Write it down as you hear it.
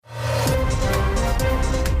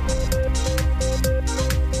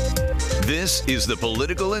This is The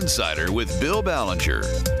Political Insider with Bill Ballenger.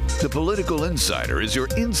 The Political Insider is your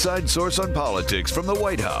inside source on politics from the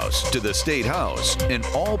White House to the State House and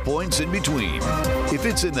all points in between. If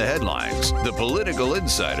it's in the headlines, The Political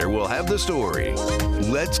Insider will have the story.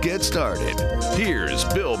 Let's get started. Here's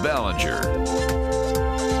Bill Ballenger.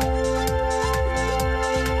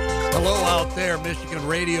 Hello out there, Michigan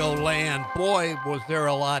radio land. Boy, was there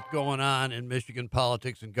a lot going on in Michigan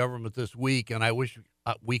politics and government this week, and I wish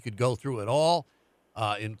we could go through it all,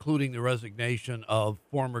 including the resignation of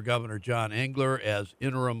former Governor John Engler as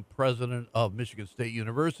interim president of Michigan State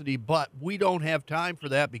University. But we don't have time for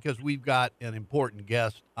that because we've got an important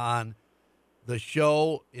guest on the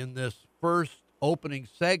show in this first opening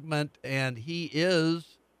segment, and he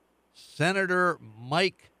is Senator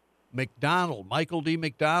Michael D.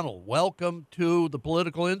 McDonald. Welcome to the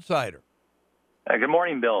Political Insider. Good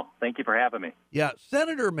morning, Bill. Thank you for having me. Yeah,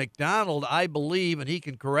 Senator McDonald, I believe, and he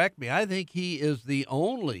can correct me, I think he is the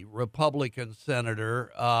only Republican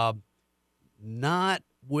senator not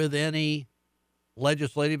with any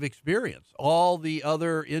legislative experience. All the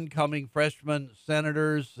other incoming freshman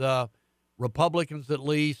senators, Republicans at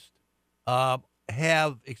least,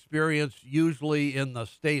 have experience usually in the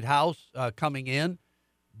state house coming in.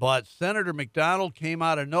 But Senator McDonald came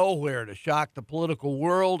out of nowhere to shock the political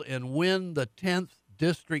world and win the 10th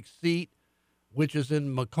district seat, which is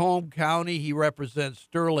in Macomb County. He represents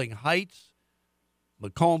Sterling Heights,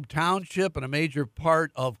 Macomb Township, and a major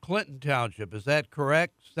part of Clinton Township. Is that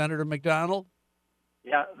correct, Senator McDonald?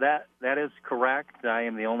 Yeah, that is correct. I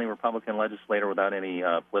am the only Republican legislator without any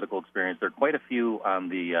political experience. There are quite a few on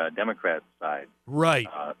the Democrat side. Right.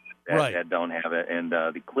 That don't have it. And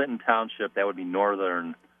the Clinton Township, that would be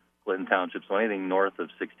northern Clinton Township, so anything north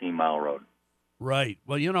of 16 Mile Road. Right.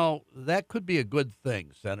 Well, you know, that could be a good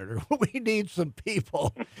thing, Senator. We need some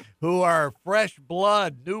people who are fresh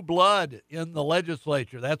blood, new blood in the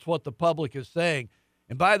legislature. That's what the public is saying.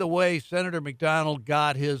 And by the way, Senator McDonald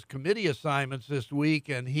got his committee assignments this week,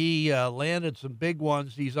 and he landed some big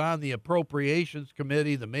ones. He's on the Appropriations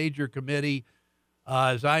Committee, the major committee.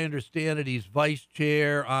 As I understand it, he's vice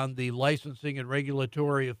chair on the Licensing and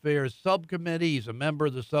Regulatory Affairs Subcommittee. He's a member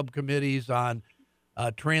of the subcommittees on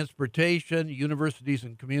transportation, universities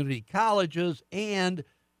and community colleges, and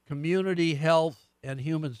community health and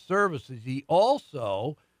human services. He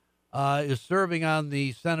also is serving on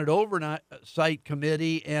the Senate Oversight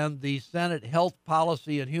Committee and the Senate Health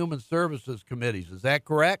Policy and Human Services Committees. Is that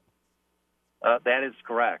correct? That is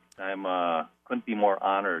correct. I couldn't be more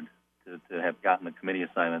honored to have gotten the committee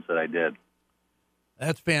assignments that I did.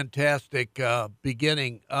 That's fantastic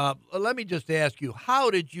beginning. Let me just ask you, how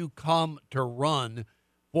did you come to run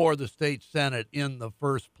for the state Senate in the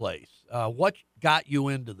first place? What got you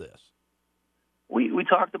into this? We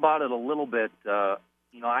talked about it a little bit. I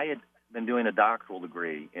had been doing a doctoral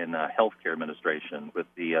degree in healthcare administration with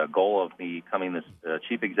the goal of becoming the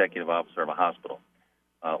chief executive officer of a hospital.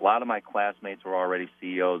 A lot of my classmates were already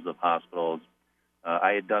CEOs of hospitals.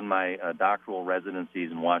 I had done my doctoral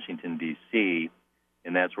residencies in Washington, D.C.,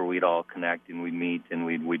 and that's where we'd all connect and we'd meet and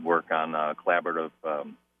we'd work on collaborative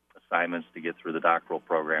assignments to get through the doctoral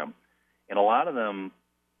program. And a lot of them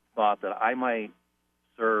thought that I might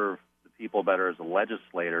serve the people better as a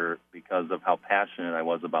legislator because of how passionate I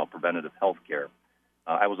was about preventative health care.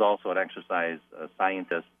 I was also an exercise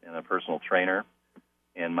scientist and a personal trainer,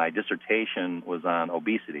 and my dissertation was on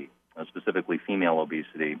obesity, specifically female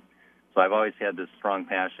obesity. So I've always had this strong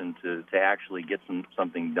passion to actually get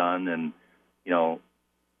something done. And,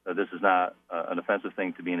 this is not an offensive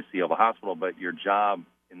thing to being a CEO of a hospital, but your job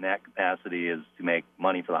in that capacity is to make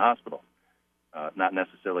money for the hospital, not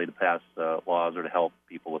necessarily to pass laws or to help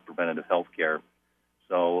people with preventative health care.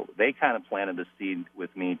 So they kind of planted the seed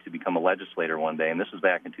with me to become a legislator one day, and this was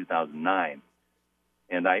back in 2009.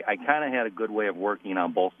 And I kind of had a good way of working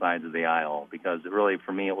on both sides of the aisle because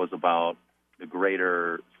for me, it was about the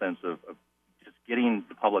greater sense of just getting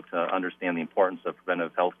the public to understand the importance of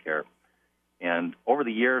preventive health care. And over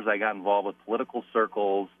the years, I got involved with political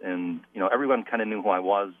circles, and, everyone kind of knew who I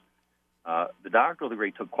was. The doctoral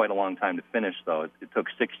degree took quite a long time to finish, though. It took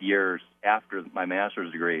 6 years after my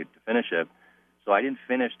master's degree to finish it. So I didn't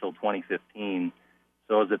finish till 2015.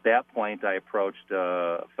 So it was at that point I approached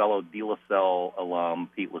a fellow De La Salle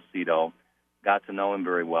alum, Pete Lucido, got to know him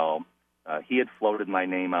very well. He had floated my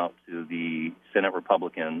name out to the Senate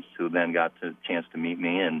Republicans, who then got the chance to meet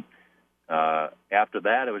me. And after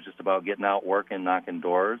that, it was just about getting out, working, knocking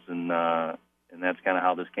doors, and that's kind of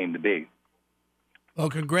how this came to be. Well,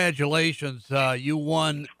 congratulations. You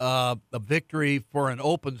won a victory for an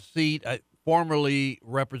open seat, formerly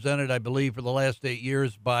represented, I believe, for the last 8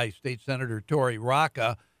 years by State Senator Tori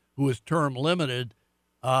Rocca, who is term limited.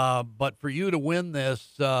 But for you to win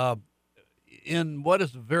this in what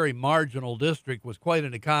is a very marginal district was quite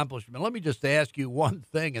an accomplishment. Let me just ask you one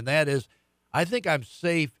thing, and that is, I think I'm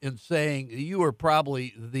safe in saying you are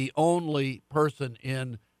probably the only person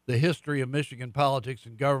in the history of Michigan politics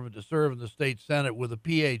and government to serve in the state Senate with a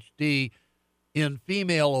PhD in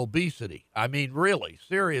female obesity. I mean, really,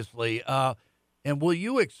 seriously. And will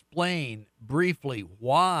you explain briefly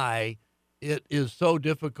why it is so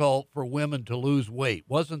difficult for women to lose weight?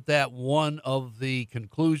 Wasn't that one of the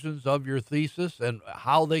conclusions of your thesis, and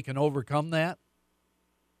how they can overcome that?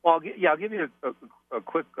 Well, I'll give you a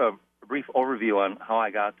quick, brief overview on how I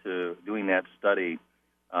got to doing that study.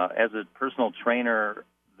 As a personal trainer,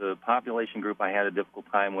 the population group I had a difficult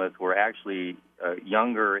time with were actually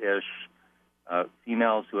younger-ish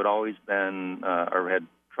females who had always been or had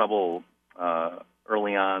trouble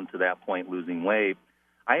early on to that point losing weight.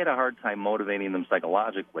 I had a hard time motivating them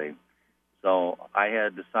psychologically. So I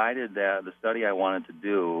had decided that the study I wanted to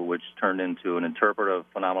do, which turned into an interpretive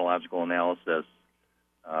phenomenological analysis,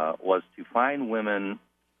 was to find women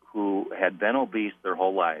who had been obese their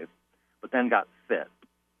whole life, but then got fit.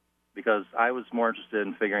 Because I was more interested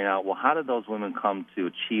in figuring out, well, how did those women come to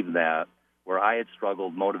achieve that, where I had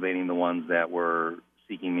struggled motivating the ones that were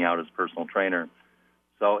seeking me out as a personal trainer.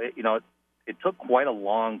 So, it took quite a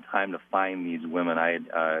long time to find these women. I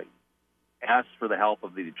had asked for the help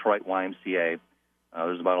of the Detroit YMCA.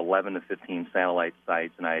 There's about 11 to 15 satellite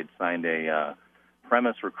sites, and I had signed a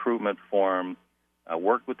premise recruitment form,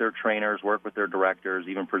 worked with their trainers, worked with their directors,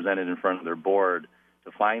 even presented in front of their board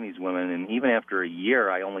to find these women. And even after a year,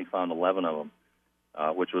 I only found 11 of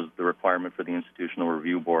them, which was the requirement for the Institutional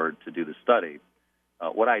Review Board to do the study.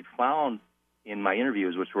 What I'd found in my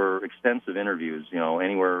interviews, which were extensive interviews,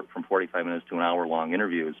 anywhere from 45 minutes to an hour-long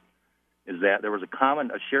interviews, is that there was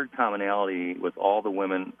a shared commonality with all the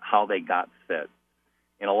women, how they got fit.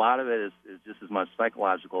 And a lot of it is just as much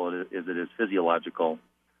psychological as it is physiological.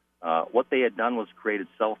 What they had done was created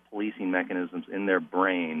self-policing mechanisms in their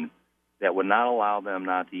brain that would not allow them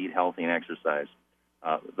not to eat healthy and exercise.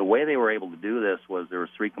 The way they were able to do this was there were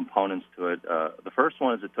three components to it. The first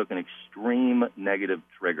one is it took an extreme negative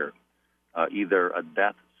trigger, either a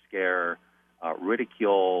death scare,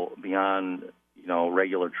 ridicule beyond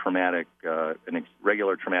regular traumatic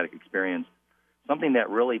experience, something that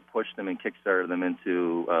really pushed them and kickstarted them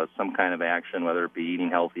into some kind of action, whether it be eating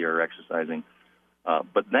healthy or exercising.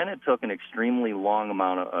 But then it took an extremely long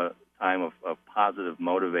amount of time of positive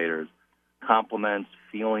motivators, compliments,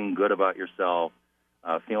 feeling good about yourself,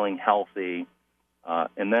 feeling healthy,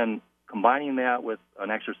 and then combining that with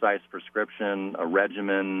an exercise prescription, a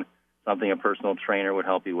regimen, something a personal trainer would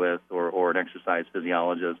help you with, or an exercise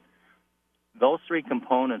physiologist. Those three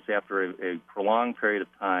components, after a prolonged period of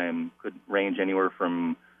time, could range anywhere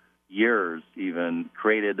from years even,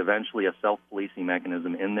 created eventually a self-policing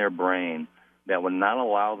mechanism in their brain that would not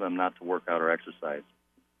allow them not to work out or exercise.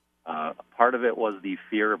 Part of it was the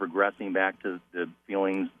fear of regressing back to the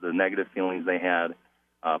negative feelings they had.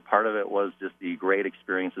 Part of it was just the great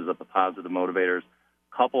experiences of the positive motivators,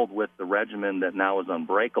 coupled with the regimen that now is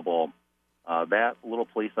unbreakable. That little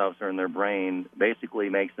police officer in their brain basically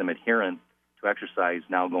makes them adherent to exercise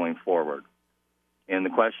now going forward. And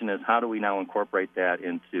the question is, how do we now incorporate that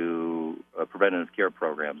into preventative care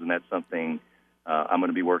programs? And that's something I'm going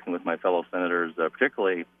to be working with my fellow senators,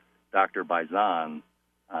 particularly Dr. Baizan,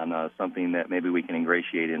 on something that maybe we can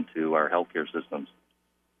ingratiate into our healthcare systems.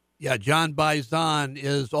 Yeah, John Baizan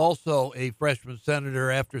is also a freshman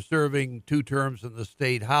senator after serving 2 terms in the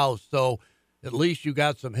state house. So at least you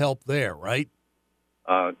got some help there, right?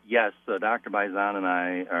 Yes, Dr. Baizan and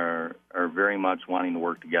I are very much wanting to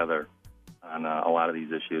work together on a lot of these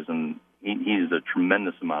issues, and he's a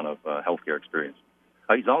tremendous amount of healthcare experience.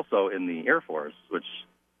 He's also in the Air Force, which,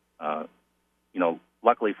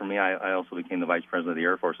 luckily for me, I also became the vice president of the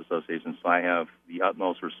Air Force Association, so I have the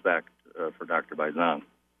utmost respect for Dr. Baizan.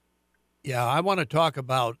 Yeah, I want to talk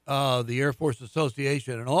about the Air Force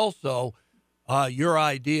Association and also your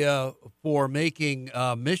idea for making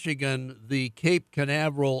Michigan the Cape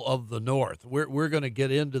Canaveral of the North. We're going to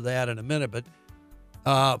get into that in a minute,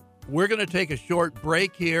 but we're going to take a short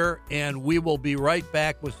break here, and we will be right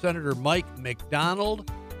back with Senator Mike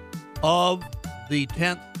McDonald of the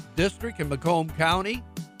 10th District in Macomb County.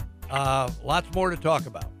 Lots more to talk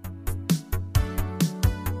about.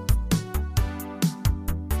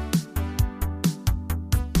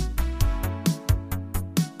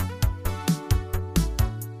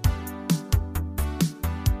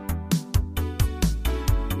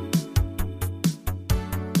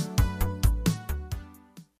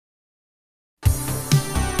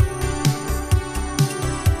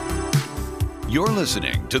 You're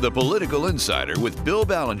listening to The Political Insider with Bill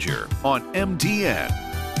Ballenger on MTN.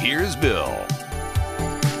 Here's Bill.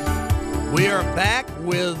 We are back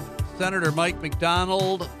with Senator Mike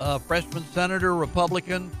McDonald, a freshman senator,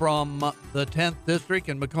 Republican from the 10th District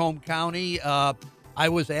in Macomb County. I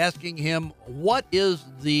was asking him, what is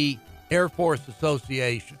the Air Force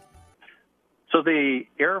Association? So the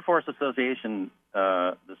Air Force Association,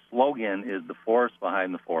 the slogan is the force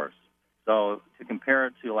behind the force. So to compare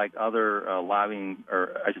it to like other lobbying,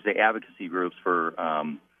 or I should say advocacy groups for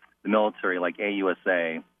the military, like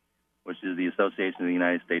AUSA, which is the Association of the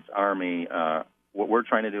United States Army, what we're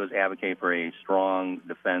trying to do is advocate for a strong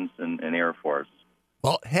defense and Air Force.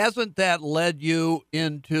 Well, hasn't that led you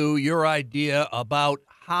into your idea about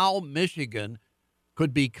how Michigan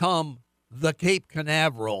could become the Cape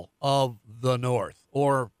Canaveral of the North,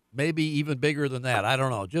 or maybe even bigger than that? I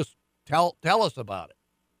don't know. Just tell us about it.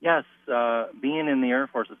 Yes, being in the Air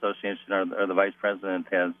Force Association, or the vice president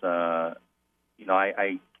has,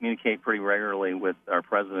 I communicate pretty regularly with our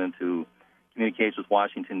president, who communicates with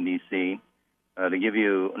Washington, D.C. To give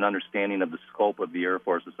you an understanding of the scope of the Air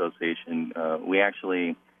Force Association, we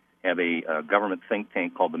actually have a government think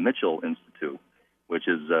tank called the Mitchell Institute, which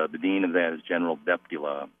is the dean of that is General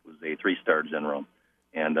Deptula, who's a three-star general.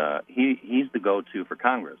 And he's the go-to for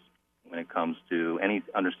Congress when it comes to any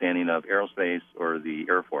understanding of aerospace or the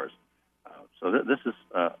Air Force. So this is,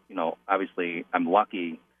 obviously I'm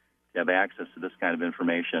lucky to have access to this kind of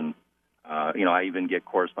information. I even get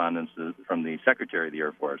correspondence from the Secretary of the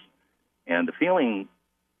Air Force. And the feeling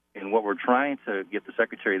in what we're trying to get the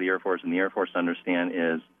Secretary of the Air Force and the Air Force to understand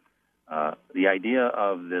is the idea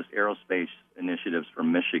of this aerospace initiatives for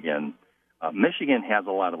Michigan. Michigan has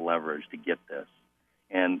a lot of leverage to get this.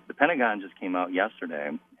 And the Pentagon just came out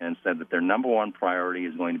yesterday and said that their number one priority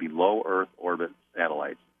is going to be low Earth orbit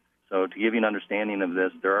satellites. So to give you an understanding of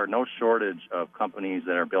this, there are no shortage of companies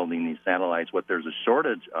that are building these satellites. What there's a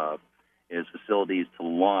shortage of is facilities to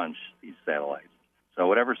launch these satellites. So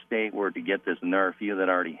whatever state were to get this, and there are a few that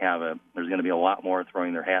already have it, there's going to be a lot more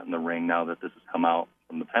throwing their hat in the ring now that this has come out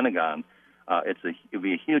from the Pentagon. It'll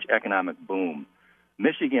be a huge economic boom.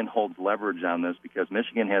 Michigan holds leverage on this because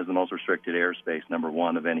Michigan has the most restricted airspace, number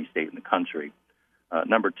one, of any state in the country.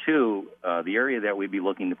 Number two, the area that we'd be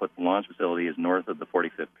looking to put the launch facility is north of the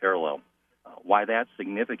 45th parallel. Why that's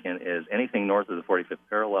significant is anything north of the 45th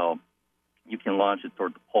parallel, you can launch it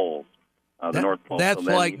toward the poles, the North Pole. That's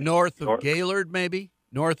so like north of Gaylord, maybe?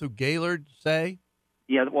 North of Gaylord, say?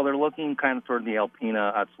 Yeah, well, they're looking kind of toward the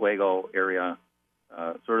Alpena, Oswego area.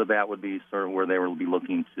 Sort of that would be sort of where they will be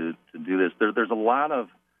looking to do this. There's a lot of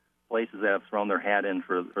places that have thrown their hat in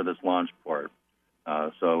for this launch port.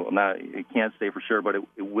 So I can't say for sure, but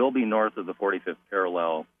it will be north of the 45th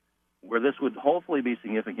parallel. Where this would hopefully be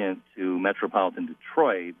significant to metropolitan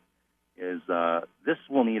Detroit is this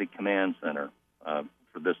will need a command center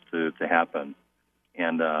for this to happen.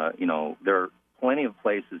 And, there are plenty of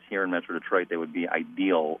places here in Metro Detroit that would be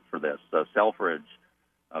ideal for this. Selfridge,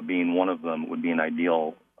 being one of them, would be an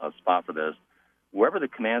ideal spot for this. Wherever the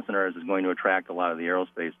command center is going to attract a lot of the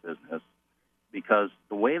aerospace business, because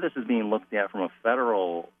the way this is being looked at from a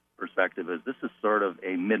federal perspective is this is sort of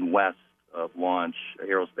a Midwest launch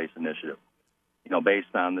aerospace initiative,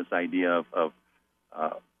 based on this idea of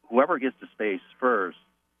whoever gets to space first.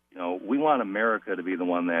 We want America to be the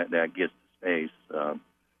one that gets to space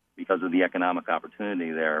because of the economic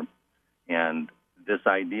opportunity there. And this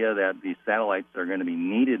idea that these satellites are going to be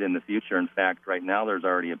needed in the future. In fact, right now there's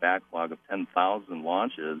already a backlog of 10,000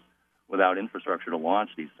 launches without infrastructure to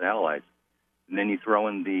launch these satellites. And then you throw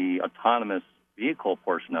in the autonomous vehicle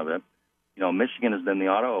portion of it. Michigan has been the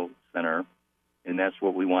auto center, and that's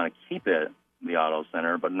what we want to keep it, the auto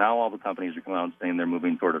center. But now all the companies are coming out and saying they're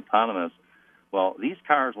moving toward autonomous. Well, these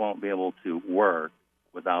cars won't be able to work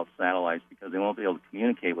without satellites because they won't be able to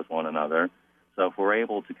communicate with one another. So if we're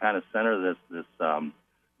able to kind of center this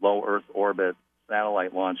low Earth orbit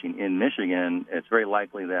satellite launching in Michigan, it's very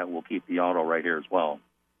likely that we'll keep the auto right here as well.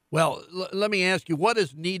 Well, let me ask you, what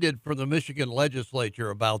is needed for the Michigan legislature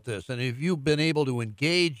about this? And have you been able to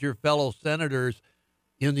engage your fellow senators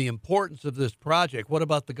in the importance of this project? What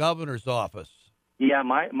about the governor's office? Yeah,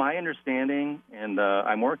 my understanding, and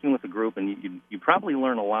I'm working with a group, and you probably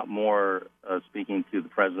learn a lot more speaking to the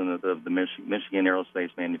president of the Michigan Aerospace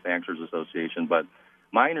Manufacturers Association, but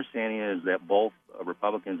my understanding is that both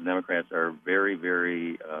Republicans and Democrats are very,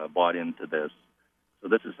 very bought into this. So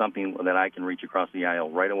this is something that I can reach across the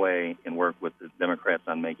aisle right away and work with the Democrats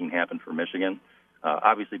on making happen for Michigan,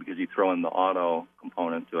 obviously because you throw in the auto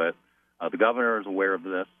component to it. The governor is aware of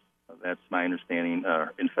this. That's my understanding.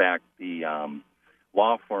 In fact, the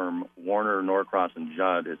law firm Warner, Norcross, and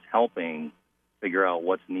Judd is helping figure out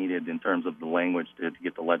what's needed in terms of the language to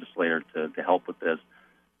get the legislator to help with this.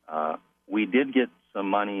 We did get some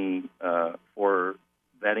money for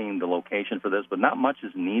vetting the location for this, but not much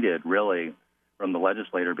is needed, really, from the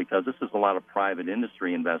legislator because this is a lot of private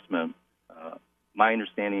industry investment. My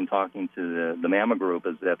understanding, talking to the MAMA group,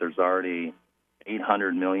 is that there's already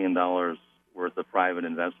 $800 million worth of private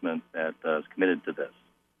investment that is committed to this.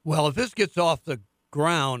 Well, if this gets off the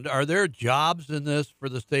ground, are there jobs in this for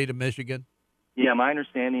the state of Michigan? Yeah, my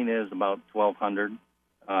understanding is about 1,200,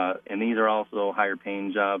 and these are also higher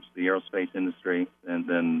paying jobs, the aerospace industry, and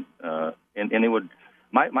then it would.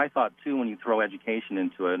 My thought too, when you throw education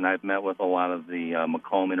into it, and I've met with a lot of the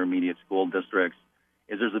Macomb intermediate school districts,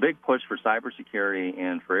 is there's a big push for cybersecurity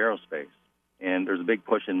and for aerospace, and there's a big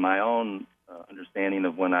push in my own understanding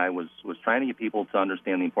of when I was trying to get people to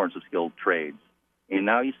understand the importance of skilled trades. And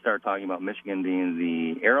now you start talking about Michigan being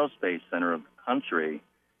the aerospace center of the country,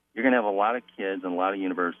 you're going to have a lot of kids and a lot of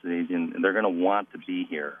universities, and they're going to want to be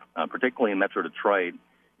here, particularly in Metro Detroit.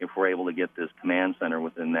 If we're able to get this command center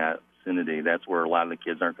within that vicinity, that's where a lot of the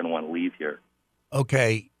kids aren't going to want to leave here.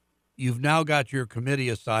 Okay, you've now got your committee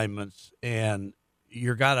assignments, and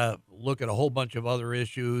you're got to look at a whole bunch of other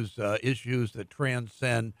issues that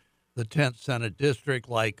transcend the 10th Senate District,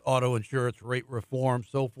 like auto insurance rate reform,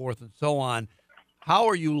 so forth and so on. How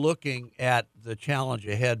are you looking at the challenge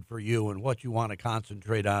ahead for you and what you want to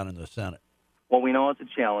concentrate on in the Senate? Well, we know it's a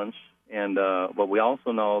challenge, and but we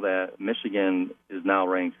also know that Michigan is now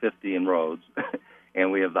ranked 50 in roads,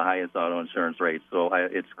 and we have the highest auto insurance rates. So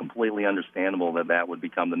it's completely understandable that that would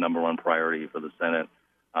become the number one priority for the Senate.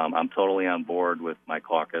 I'm totally on board with my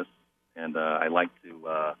caucus, and I like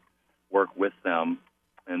to work with them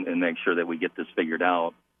and make sure that we get this figured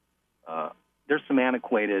out. There's some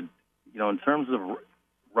antiquated, in terms of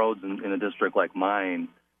roads in a district like mine,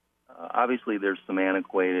 obviously there's some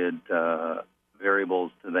antiquated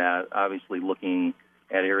variables to that. Obviously looking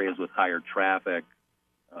at areas with higher traffic,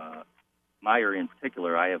 my area in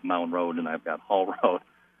particular, I have Mountain Road and I've got Hall Road.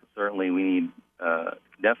 Certainly we need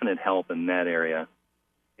definite help in that area.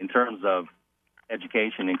 In terms of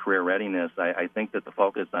education and career readiness, I think that the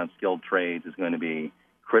focus on skilled trades is going to be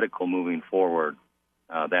critical moving forward.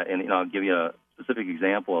 I'll give you a specific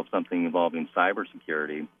example of something involving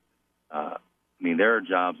cybersecurity. There are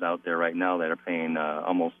jobs out there right now that are paying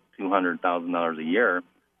almost $200,000 a year,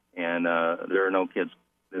 and there are no kids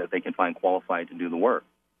that they can find qualified to do the work.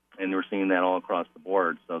 And we're seeing that all across the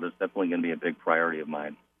board, so that's definitely going to be a big priority of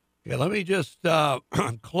mine. Okay, let me just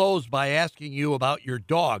close by asking you about your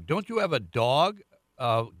dog. Don't you have a dog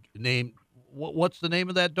named, what's the name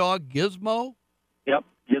of that dog, Gizmo? Yep,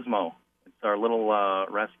 Gizmo. It's our little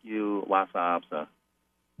rescue Lhasa Apso.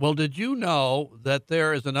 Well, did you know that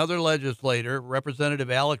there is another legislator,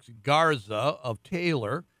 Representative Alex Garza of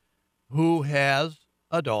Taylor, who has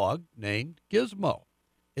a dog named Gizmo?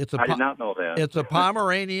 I did not know that. It's a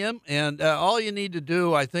Pomeranian, and all you need to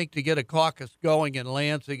do, I think, to get a caucus going in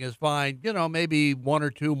Lansing is find, maybe one or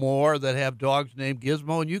two more that have dogs named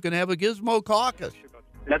Gizmo, and you can have a Gizmo caucus.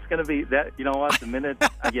 That's going to be that. You know what? The minute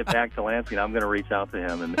I get back to Lansing, I'm going to reach out to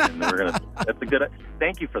him, and we're going to. That's a good.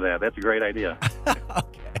 Thank you for that. That's a great idea.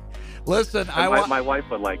 Okay. Listen, my wife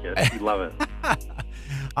would like it. She'd love it.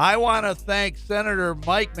 I want to thank Senator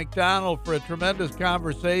Mike McDonald for a tremendous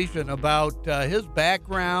conversation about his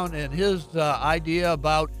background and his idea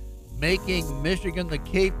about making Michigan the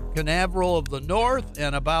Cape Canaveral of the North,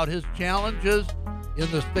 and about his challenges in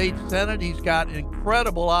the state Senate. He's got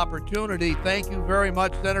incredible opportunity. Thank you very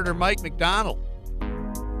much, Senator Mike McDonald.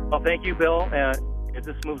 Well, thank you, Bill. As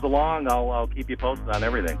this moves along, I'll keep you posted on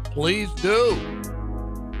everything. Please do.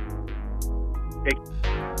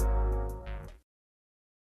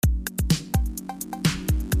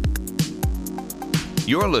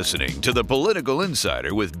 You're listening to The Political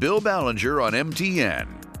Insider with Bill Ballenger on MTN.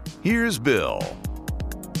 Here's Bill.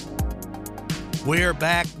 We're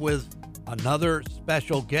back with another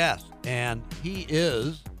special guest, and he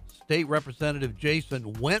is State Representative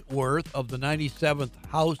Jason Wentworth of the 97th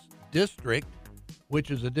House District,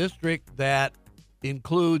 which is a district that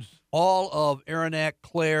includes all of Aranac,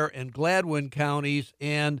 Clare, and Gladwin counties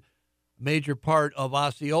and a major part of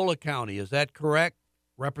Osceola County. Is that correct,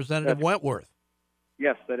 Representative Wentworth?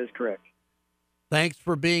 Yes, that is correct. Thanks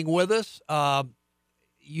for being with us.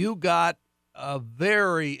 You got a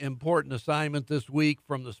very important assignment this week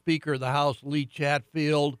from the Speaker of the House, Lee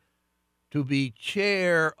Chatfield, to be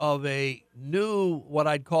chair of a new, what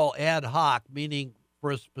I'd call ad hoc, meaning for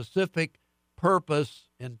a specific purpose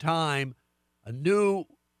and time, a new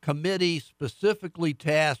committee specifically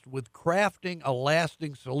tasked with crafting a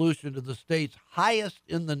lasting solution to the state's highest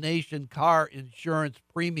in the nation car insurance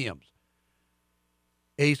premiums.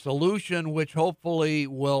 a solution which hopefully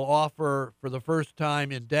will offer, for the first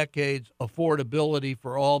time in decades, affordability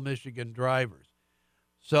for all Michigan drivers.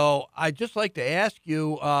 So I'd just like to ask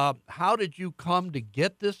you, how did you come to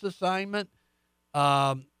get this assignment?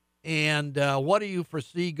 And what do you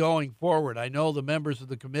foresee going forward? I know the members of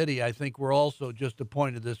the committee, I think, were also just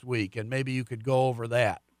appointed this week, and maybe you could go over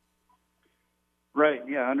that. Right.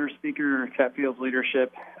 Yeah. Under Speaker Chatfield's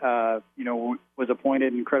leadership, was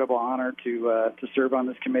appointed. Incredible honor to serve on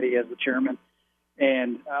this committee as the chairman.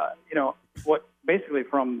 And what basically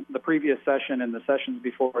from the previous session and the sessions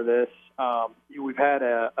before this, we've had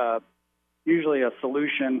usually a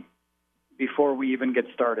solution before we even get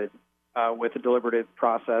started with the deliberative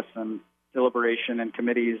process and deliberation and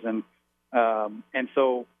committees, and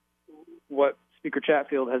so what Speaker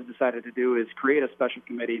Chatfield has decided to do is create a special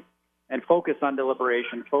committee and focus on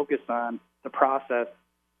deliberation, focus on the process,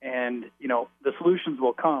 and the solutions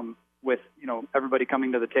will come with everybody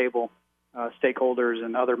coming to the table, stakeholders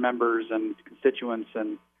and other members and constituents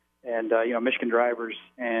and Michigan drivers,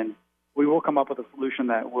 and we will come up with a solution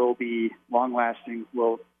that will be long lasting,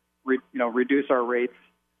 will reduce our rates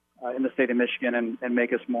in the state of Michigan and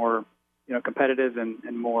make us more competitive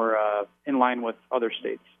and more in line with other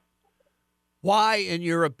states. Why, in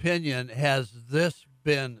your opinion, has this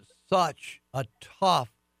been such a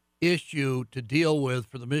tough issue to deal with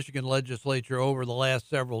for the Michigan legislature over the last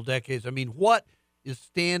several decades? I mean, what is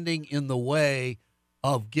standing in the way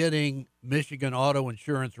of getting Michigan auto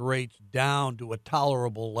insurance rates down to a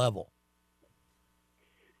tolerable level?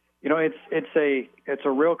 It's a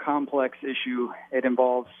real complex issue. It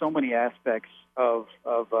involves so many aspects of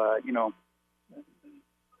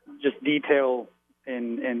just detail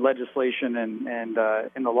in legislation and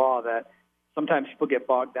in the law that sometimes people get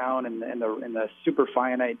bogged down in the super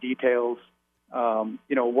finite details.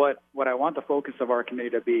 What I want the focus of our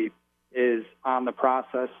committee to be is on the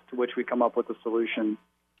process to which we come up with a solution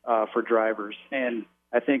for drivers. And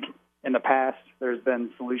I think in the past there's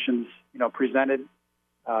been solutions presented.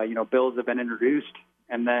 Bills have been introduced,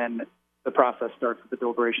 and then the process starts with the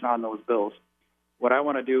deliberation on those bills. What I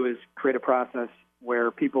want to do is create a process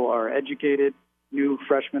where people are educated, new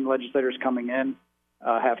freshman legislators coming in,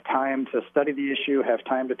 have time to study the issue, have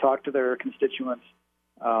time to talk to their constituents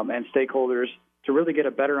and stakeholders to really get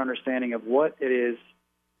a better understanding of what it is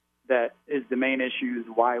that is the main issues,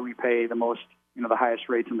 why we pay the most, the highest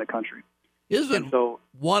rates in the country. Isn't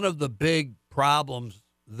one of the big problems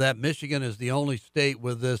that Michigan is the only state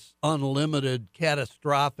with this unlimited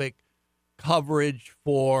catastrophic coverage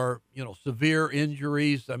for, severe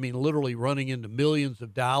injuries? I mean, literally running into millions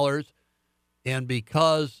of dollars. And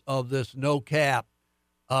because of this no cap,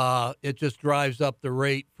 it just drives up the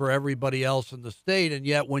rate for everybody else in the state. And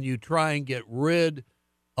yet when you try and get rid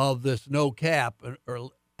of this no cap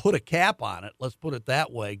or put a cap on it, let's put it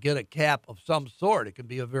that way, get a cap of some sort, it can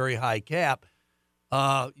be a very high cap,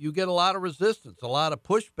 you get a lot of resistance, a lot of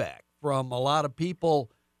pushback from a lot of people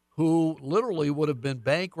who literally would have been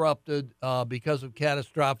bankrupted because of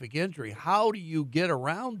catastrophic injury. How do you get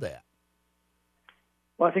around that?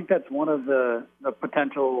 Well, I think that's one of the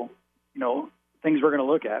potential, things we're going to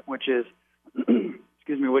look at, which is,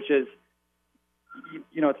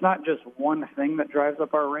 it's not just one thing that drives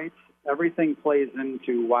up our rates. Everything plays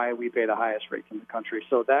into why we pay the highest rates in the country.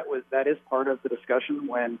 So that is part of the discussion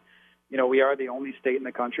when, we are the only state in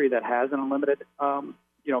the country that has an unlimited,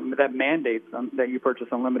 that mandates that you purchase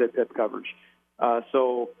unlimited PIP coverage.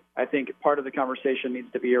 So I think part of the conversation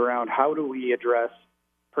needs to be around how do we address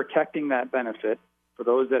protecting that benefit for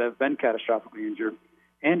those that have been catastrophically injured,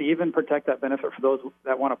 and even protect that benefit for those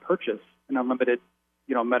that want to purchase an unlimited,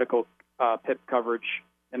 medical PIP coverage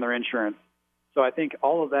in their insurance. So I think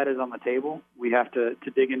all of that is on the table. We have to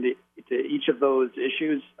dig into each of those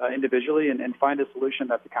issues individually and find a solution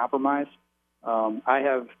that's a compromise. I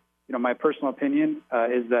have, my personal opinion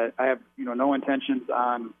is that I have, no intentions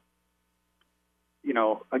on,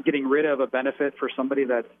 getting rid of a benefit for somebody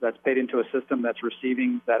that's paid into a system that's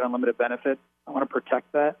receiving that unlimited benefit. I want to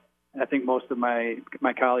protect that. And I think most of my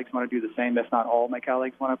colleagues want to do the same, if not all my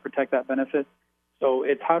colleagues want to protect that benefit. So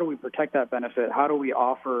it's how do we protect that benefit? How do we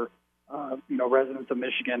offer residents of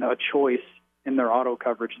Michigan a choice in their auto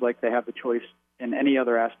coverage like they have the choice in any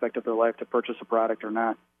other aspect of their life to purchase a product or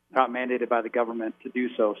not mandated by the government to do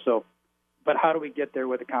so. But how do we get there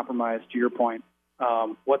with a compromise, to your point?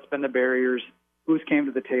 What's been the barriers? Who's came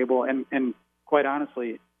to the table? And quite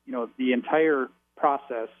honestly, the entire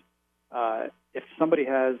process, if somebody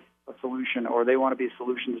has a solution or they want to be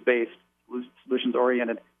solutions-based,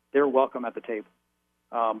 solutions-oriented, they're welcome at the table.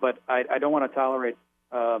 But I don't want to tolerate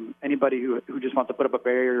anybody who just wants to put up a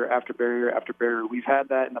barrier after barrier after barrier. We've had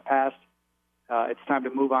that in the past. it's time to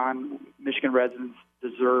move on. Michigan residents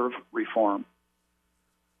deserve reform.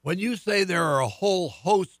 When you say there are a whole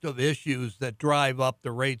host of issues that drive up the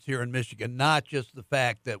rates here in Michigan, not just the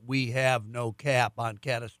fact that we have no cap on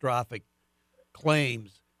catastrophic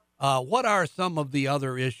claims, what are some of the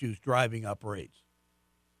other issues driving up rates?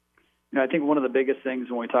 I think one of the biggest things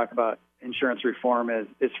when we talk about insurance reform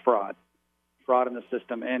is fraud in the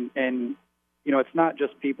system. And it's not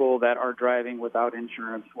just people that are driving without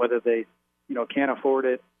insurance, whether they, can't afford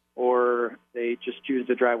it or they just choose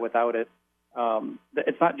to drive without it.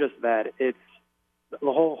 It's not just that. It's the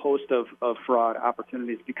whole host of fraud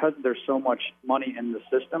opportunities because there's so much money in the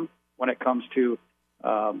system when it comes to,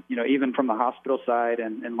 even from the hospital side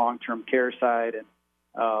and long-term care side.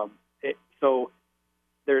 And so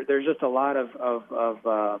there's just a lot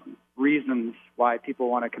of reasons why people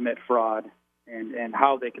want to commit fraud and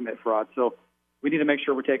how they commit fraud. So we need to make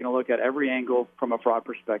sure we're taking a look at every angle from a fraud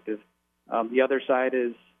perspective. The other side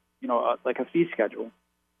is, like a fee schedule.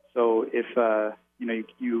 So if,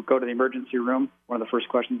 you go to the emergency room, one of the first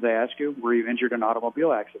questions they ask you, were you injured in an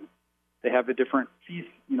automobile accident? They have a different fees,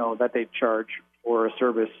 that they charge for a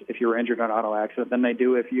service if you were injured in an auto accident than they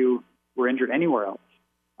do if you were injured anywhere else,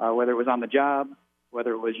 whether it was on the job,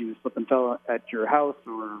 whether it was you slipped and fell at your house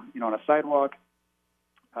or, on a sidewalk.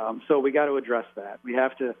 So we got to address that. We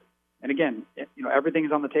have to, and again,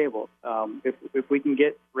 everything's on the table. If we can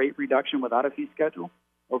get rate reduction without a fee schedule,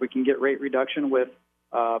 or we can get rate reduction with,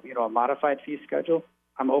 a modified fee schedule,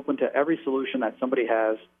 I'm open to every solution that somebody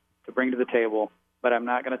has to bring to the table, but I'm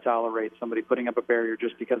not going to tolerate somebody putting up a barrier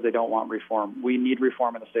just because they don't want reform. We need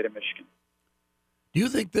reform in the state of Michigan. Do you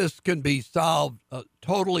think this can be solved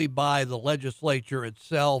totally by the legislature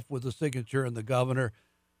itself with the signature and the governor,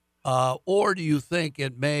 or do you think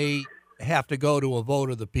it may have to go to a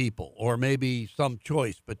vote of the people, or maybe some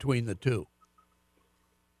choice between the two?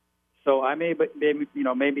 So I may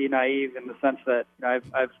be naive in the sense that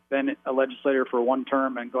I've been a legislator for one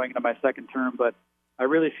term and going into my second term, but I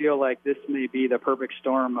really feel like this may be the perfect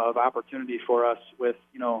storm of opportunity for us with,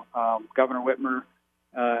 Governor Whitmer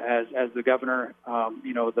as the governor,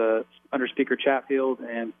 the Under Speaker Chatfield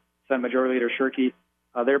and Senate Majority Leader Shirkey.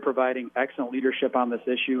 They're providing excellent leadership on this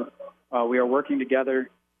issue. We are working together,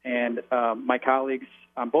 and my colleagues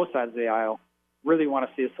on both sides of the aisle really want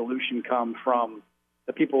to see a solution come from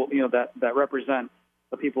the people, that represent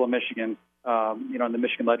the people of Michigan, in the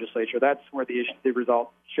Michigan legislature. That's where the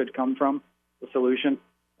result should come from, the solution.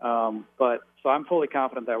 So I'm fully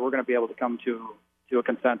confident that we're going to be able to come to a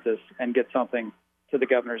consensus and get something to the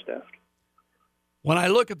governor's desk. When I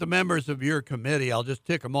look at the members of your committee, I'll just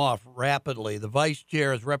tick them off rapidly. The vice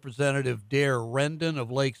chair is Representative Dare Rendon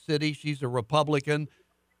of Lake City. She's a Republican.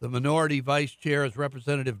 The minority vice chair is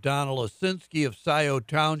Representative Donald Osinski of Scioto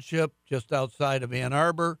Township, just outside of Ann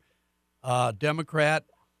Arbor, Democrat.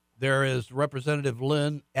 There is Representative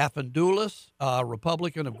Lynn Affendoulis,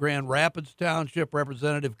 Republican of Grand Rapids Township,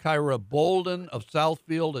 Representative Kyra Bolden of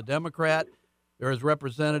Southfield, a Democrat. There is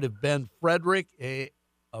Representative Ben Frederick, a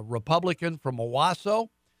Republican from Owasso.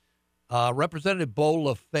 Representative Bo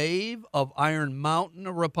LaFave of Iron Mountain,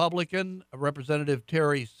 a Republican. Representative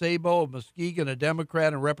Terry Sabo of Muskegon, a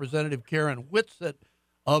Democrat. And Representative Karen Whitsett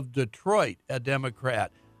of Detroit, a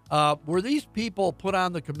Democrat. Were these people put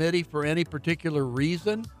on the committee for any particular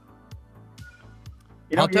reason?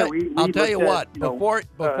 I'll tell you what.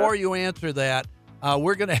 Before you answer that,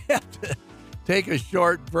 we're going to have to take a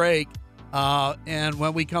short break. And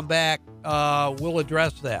when we come back, we'll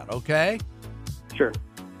address that, okay? Sure.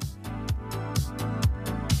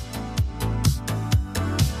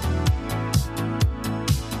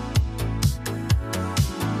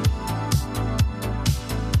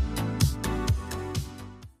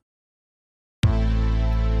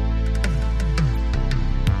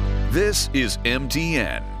 This is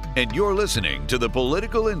MTN, and you're listening to The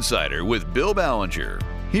Political Insider with Bill Ballenger.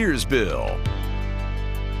 Here's Bill.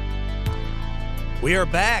 We are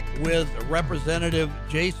back with Representative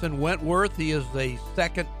Jason Wentworth. He is a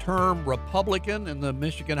second-term Republican in the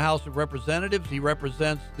Michigan House of Representatives. He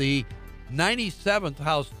represents the 97th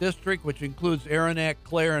House District, which includes Aranac,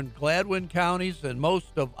 Clare, and Gladwin counties and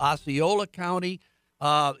most of Osceola County.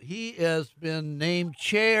 He has been named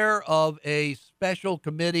chair of a special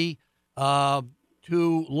committee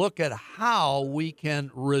to look at how we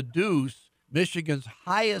can reduce Michigan's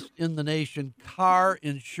highest in the nation car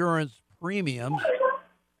insurance premiums.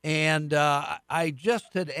 And I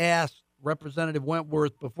just had asked Representative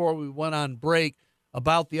Wentworth before we went on break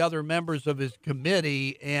about the other members of his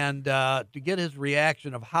committee and to get his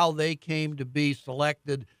reaction of how they came to be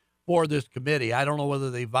selected for this committee. I don't know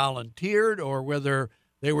whether they volunteered or whether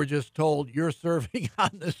They were just told, you're serving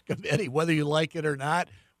on this committee, whether you like it or not.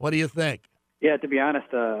 What do you think? Yeah, to be honest,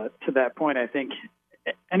 to that point, I think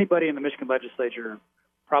anybody in the Michigan legislature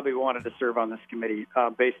probably wanted to serve on this committee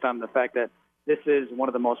based on the fact that this is one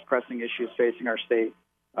of the most pressing issues facing our state.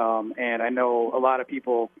 And I know a lot of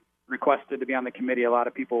people requested to be on the committee. A lot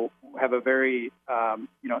of people have a very,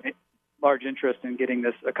 large interest in getting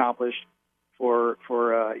this accomplished for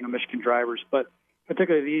Michigan drivers. But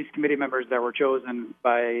particularly these committee members that were chosen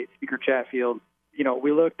by Speaker Chatfield,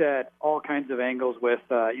 we looked at all kinds of angles with,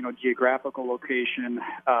 geographical location,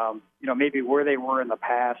 maybe where they were in the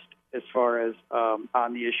past as far as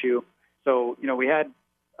on the issue. So, we had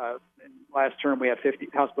last term we had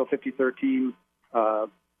House Bill 5013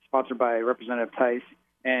 sponsored by Representative Tice,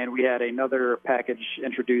 and we had another package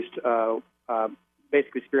introduced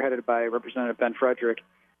basically spearheaded by Representative Ben Frederick.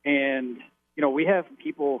 And, we have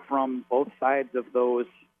people from both sides of those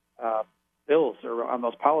bills or on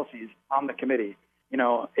those policies on the committee.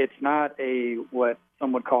 It's not what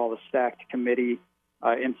some would call a stacked committee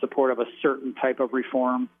in support of a certain type of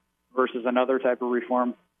reform versus another type of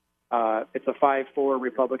reform. It's a 5-4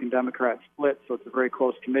 Republican-Democrat split, so it's a very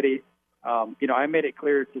close committee. I made it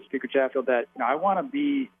clear to Speaker Chatfield that I want to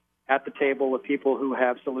be at the table with people who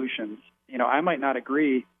have solutions. I might not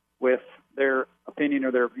agree with their opinion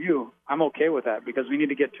or their view. I'm okay with that because we need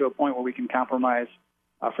to get to a point where we can compromise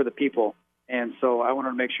for the people. And so I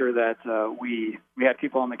wanted to make sure that we had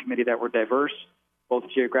people on the committee that were diverse, both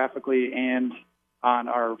geographically and on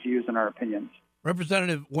our views and our opinions.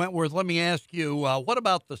 Representative Wentworth, let me ask you, what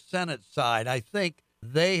about the Senate side? I think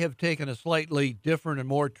they have taken a slightly different and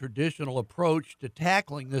more traditional approach to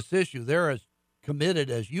tackling this issue. They're as committed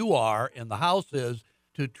as you are, and the House is,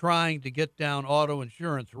 to trying to get down auto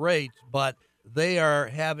insurance rates, but they are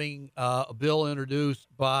having a bill introduced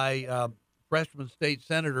by freshman state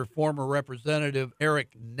senator, former Representative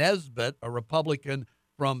Eric Nesbitt, a Republican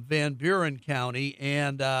from Van Buren County.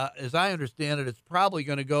 And as I understand it, it's probably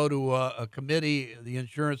going to go to a committee, the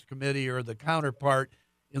Insurance Committee, or the counterpart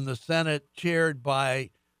in the Senate, chaired by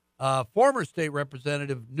former state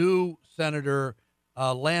representative, new Senator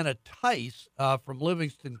Lana Tice from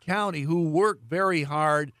Livingston County, who worked very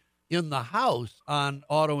hard in the House on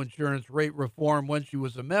auto insurance rate reform when she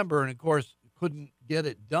was a member, and of course couldn't get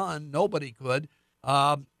it done. Nobody could.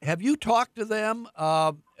 Have you talked to them?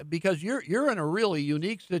 Because you're in a really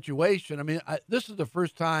unique situation. I mean, this is the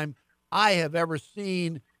first time I have ever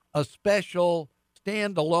seen a special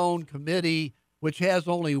standalone committee which has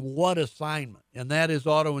only one assignment, and that is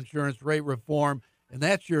auto insurance rate reform. And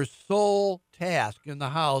that's your sole task in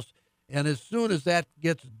the House. And as soon as that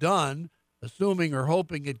gets done, assuming or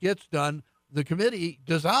hoping it gets done, the committee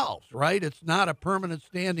dissolves, right? It's not a permanent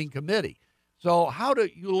standing committee. So how do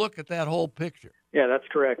you look at that whole picture? Yeah, that's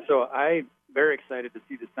correct. So I'm very excited to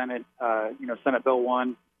see the Senate, Senate Bill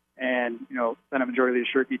 1 and, Senate Majority Leader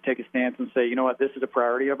Shirkey take a stance and say, this is a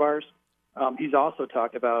priority of ours. He's also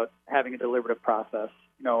talked about having a deliberative process.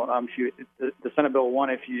 The Senate Bill 1,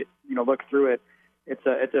 if you look through it, it's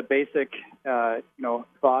a basic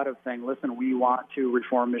thought of saying, listen, we want to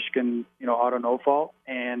reform Michigan auto no fault,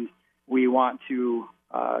 and we want to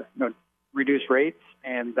reduce rates,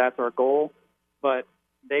 and that's our goal. But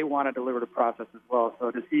they want a deliberative process as well. So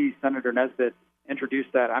to see Senator Nesbitt introduce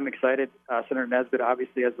that, I'm excited. Senator Nesbitt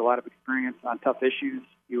obviously has a lot of experience on tough issues.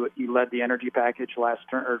 He led the energy package last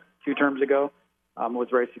term or 2 terms ago. Was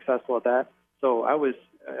very successful at that. So I was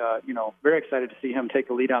very excited to see him take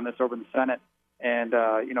the lead on this over in the Senate. And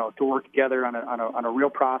to work together on a real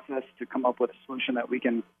process to come up with a solution that we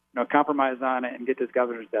can compromise on and get this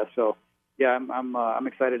governor's desk. So yeah, I'm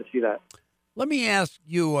excited to see that. Let me ask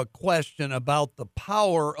you a question about the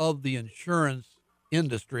power of the insurance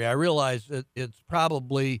industry. I realize that it's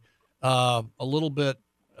probably a little bit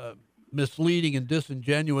misleading and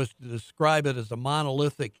disingenuous to describe it as a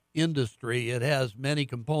monolithic industry. It has many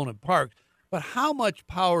component parts, but how much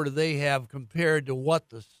power do they have compared to what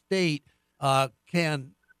the state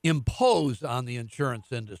can impose on the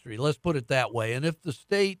insurance industry? Let's put it that way. And if the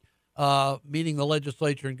state, meaning the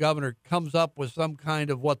legislature and governor, comes up with some kind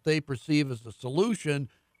of what they perceive as a solution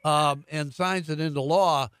and signs it into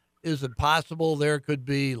law, is it possible there could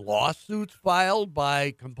be lawsuits filed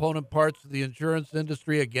by component parts of the insurance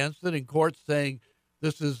industry against it in courts saying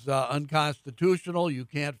this is unconstitutional, you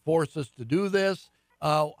can't force us to do this?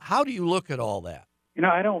 How do you look at all that?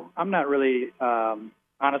 I'm not really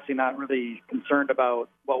honestly not really concerned about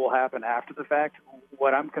what will happen after the fact.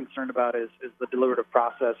 What I'm concerned about is the deliberative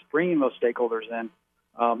process, bringing those stakeholders in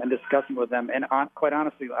and discussing with them. And quite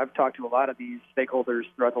honestly, I've talked to a lot of these stakeholders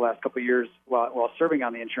throughout the last couple of years while serving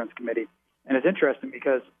on the insurance committee. And it's interesting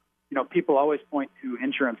because people always point to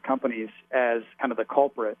insurance companies as kind of the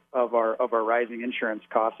culprit of our rising insurance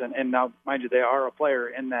costs, and now, mind you, they are a player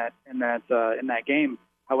in that game.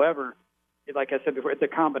 However, like I said before, it's a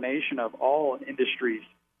combination of all industries.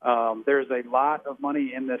 There's a lot of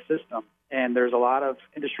money in this system, and there's a lot of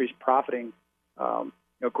industries profiting,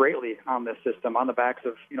 greatly on this system on the backs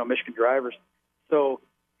of Michigan drivers. So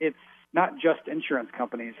it's not just insurance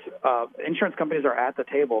companies. Insurance companies are at the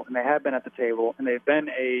table, and they have been at the table, and they've been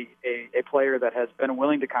a player that has been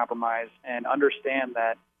willing to compromise and understand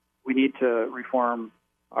that we need to reform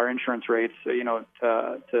our insurance rates,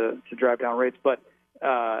 to drive down rates. But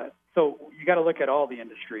so you got to look at all the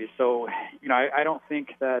industries. So, I don't think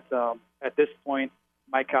that at this point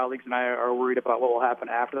my colleagues and I are worried about what will happen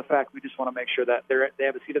after the fact. We just want to make sure that they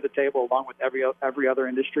have a seat at the table along with every other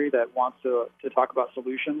industry that wants to talk about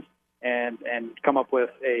solutions and come up with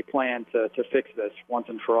a plan to fix this once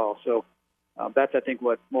and for all. So that's, I think,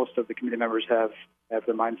 what most of the committee members have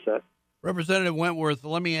their mindset. Representative Wentworth,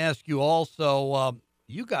 let me ask you also,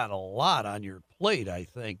 you got a lot on your plate, I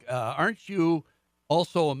think. Aren't you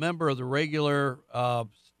also a member of the regular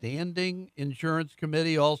Standing Insurance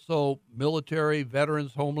Committee, also Military,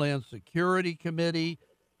 Veterans, Homeland Security Committee,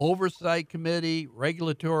 Oversight Committee,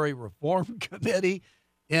 Regulatory Reform Committee?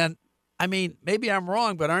 And, I mean, maybe I'm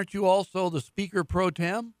wrong, but aren't you also the Speaker Pro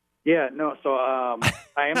Tem? Yeah, no, so I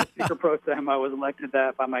am the Speaker Pro Tem. I was elected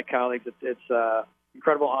that by my colleagues. It's an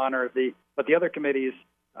incredible honor. But the other committees,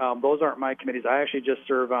 those aren't my committees. I actually just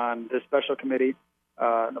serve on this special committee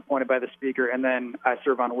appointed by the Speaker, and then I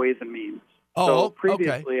serve on Ways and Means. So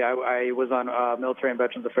previously, okay. I was on Military and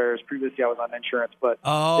Veterans Affairs. Previously, I was on Insurance. But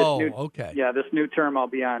this new term, I'll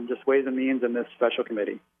be on just Ways and Means and this special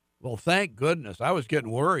committee. Well, thank goodness. I was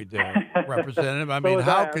getting worried there, Representative. I mean,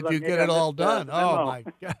 how could you get it all done? Oh, my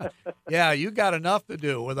God. Yeah, you got enough to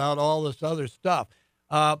do without all this other stuff.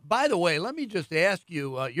 By the way, let me just ask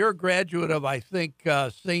you, you're a graduate of, I think,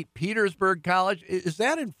 St. Petersburg College. Is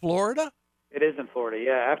that in Florida? It is in Florida,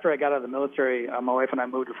 yeah. After I got out of the military, my wife and I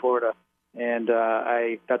moved to Florida, and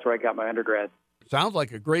that's where I got my undergrad. Sounds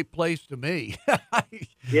like a great place to me.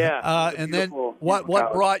 Yeah. And then what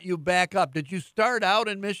brought you back up? Did you start out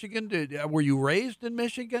in Michigan? Were you raised in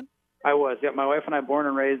Michigan? I was. Yeah, my wife and I born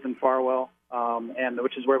and raised in Farwell, and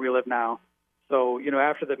which is where we live now. So,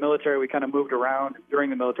 after the military, we kind of moved around. During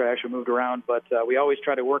the military, I actually moved around, but we always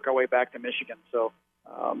try to work our way back to Michigan. So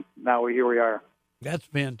now here we are. That's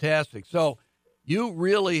fantastic. So you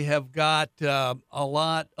really have got a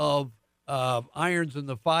lot of irons in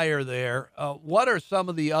the fire there. What are some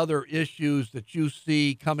of the other issues that you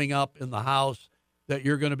see coming up in the House that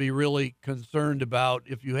you're going to be really concerned about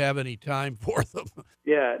if you have any time for them?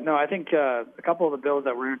 Yeah, no, I think a couple of the bills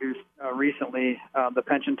that were introduced recently, the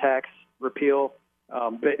pension tax repeal,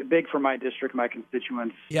 big for my district, my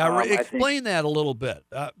constituents. Yeah, explain that a little bit.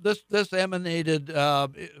 This emanated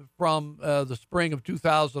from the spring of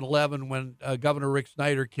 2011 when Governor Rick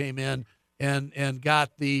Snyder came in and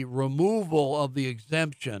got the removal of the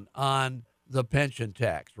exemption on the pension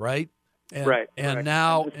tax, right? Right. And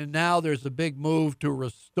now there's a big move to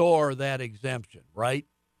restore that exemption, right?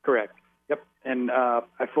 Correct. Yep. And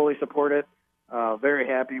I fully support it. Very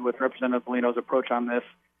happy with Representative Bellino's approach on this.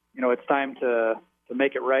 It's time to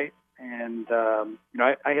make it right. And,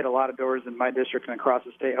 I hit a lot of doors in my district and across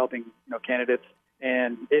the state helping, candidates.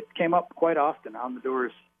 And it came up quite often on the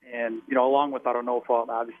doors. And, along with auto no fault,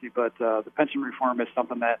 obviously. But the pension reform is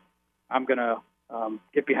something that I'm going to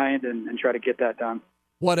get behind and try to get that done.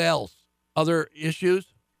 What else? Other issues?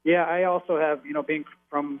 Yeah, I also have, being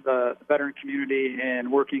from the veteran community and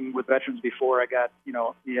working with veterans before I got,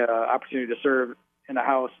 the opportunity to serve in the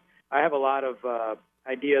House, I have a lot of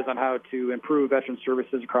ideas on how to improve veteran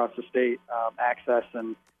services across the state, access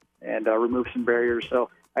and remove some barriers. So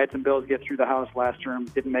I had some bills get through the House last term,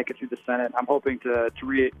 didn't make it through the Senate. I'm hoping to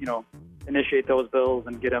initiate those bills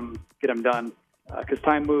and get them done because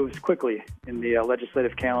time moves quickly in the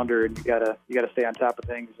legislative calendar, and you gotta stay on top of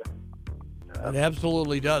things. It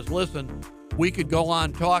absolutely does. Listen, we could go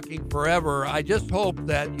on talking forever. I just hope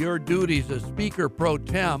that your duties as Speaker Pro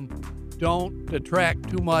Tem don't detract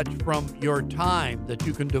too much from your time that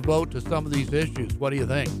you can devote to some of these issues. What do you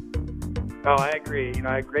think? Oh, I agree.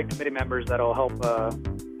 I have great committee members that'll help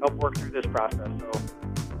work through this process. So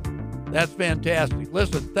that's fantastic.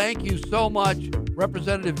 Listen, thank you so much,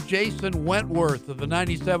 Representative Jason Wentworth of the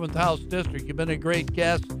 97th House District. You've been a great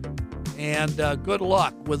guest, and good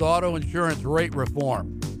luck with auto insurance rate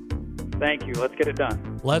reform. Thank you. Let's get it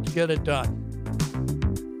done. Let's get it done.